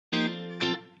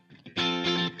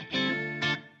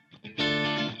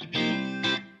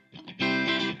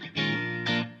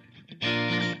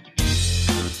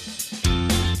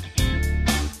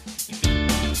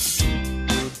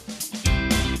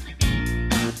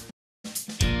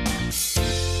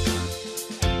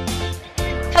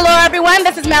everyone.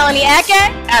 This is Melanie Eke.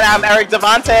 And I'm Eric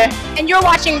Devante. And you're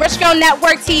watching Richco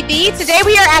Network TV. Today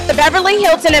we are at the Beverly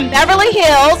Hilton in Beverly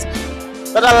Hills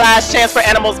For the Last Chance for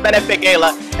Animals Benefit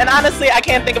Gala. And honestly, I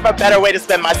can't think of a better way to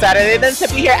spend my Saturday than to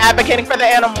be here advocating for the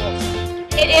animals.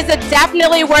 It is a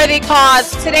definitely worthy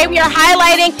cause. Today we are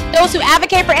highlighting those who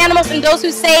advocate for animals and those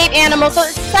who save animals. So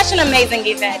it's such an amazing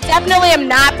event. Definitely am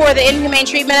not for the inhumane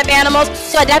treatment of animals,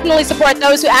 so I definitely support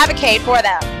those who advocate for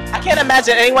them. I can't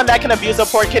imagine anyone that can abuse a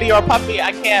poor kitty or puppy.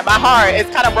 I can't. My heart is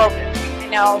kind of broken. I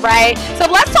know, right?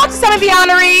 So let's talk to some of the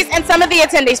honorees and some of the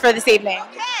attendees for this evening.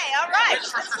 Okay, all right.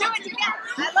 Let's do it together.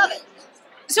 I love it.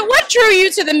 So what drew you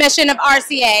to the mission of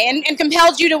RCA and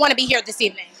compelled you to want to be here this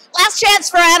evening? Last Chance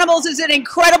for Animals is an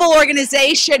incredible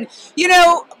organization. You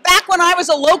know, back when I was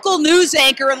a local news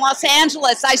anchor in Los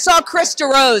Angeles, I saw Chris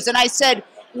DeRose and I said,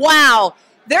 wow,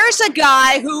 there's a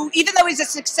guy who, even though he's a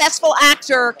successful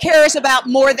actor, cares about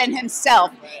more than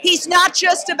himself. He's not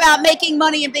just about making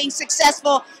money and being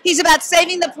successful. He's about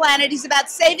saving the planet. He's about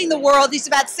saving the world. He's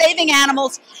about saving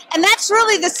animals. And that's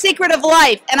really the secret of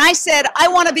life. And I said, I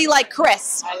want to be like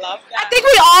Chris. I love that. I think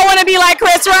we all want to be like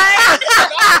Chris, right?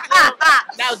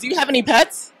 Now, do you have any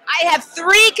pets? I have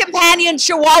 3 companion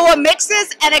Chihuahua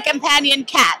mixes and a companion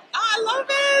cat. Oh, I love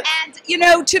it. And, you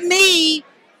know, to me,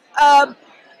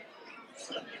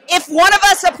 if one of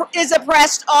us is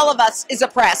oppressed, all of us is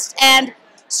oppressed. And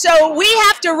so we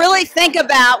have to really think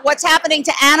about what's happening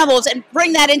to animals and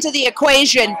bring that into the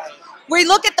equation. We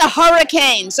look at the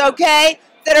hurricanes, okay,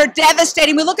 that are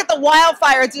devastating. We look at the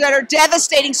wildfires that are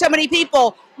devastating so many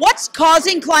people. What's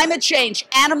causing climate change?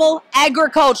 Animal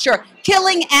agriculture,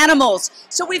 killing animals.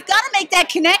 So we've got to make that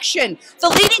connection. The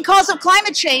leading cause of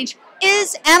climate change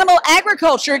is animal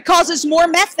agriculture. It causes more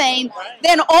methane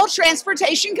than all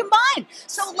transportation combined.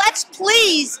 So let's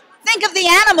please think of the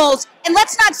animals, and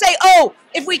let's not say, oh,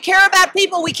 if we care about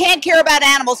people, we can't care about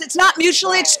animals. It's not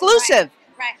mutually exclusive.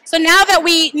 Right. So now that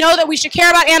we know that we should care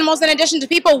about animals in addition to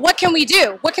people, what can we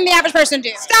do? What can the average person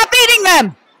do? Stop eating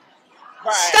them.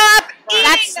 Right. Stop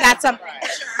eating them. That's something.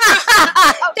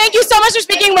 Thank you so much for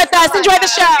speaking with us. Enjoy the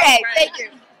show. Okay, thank you.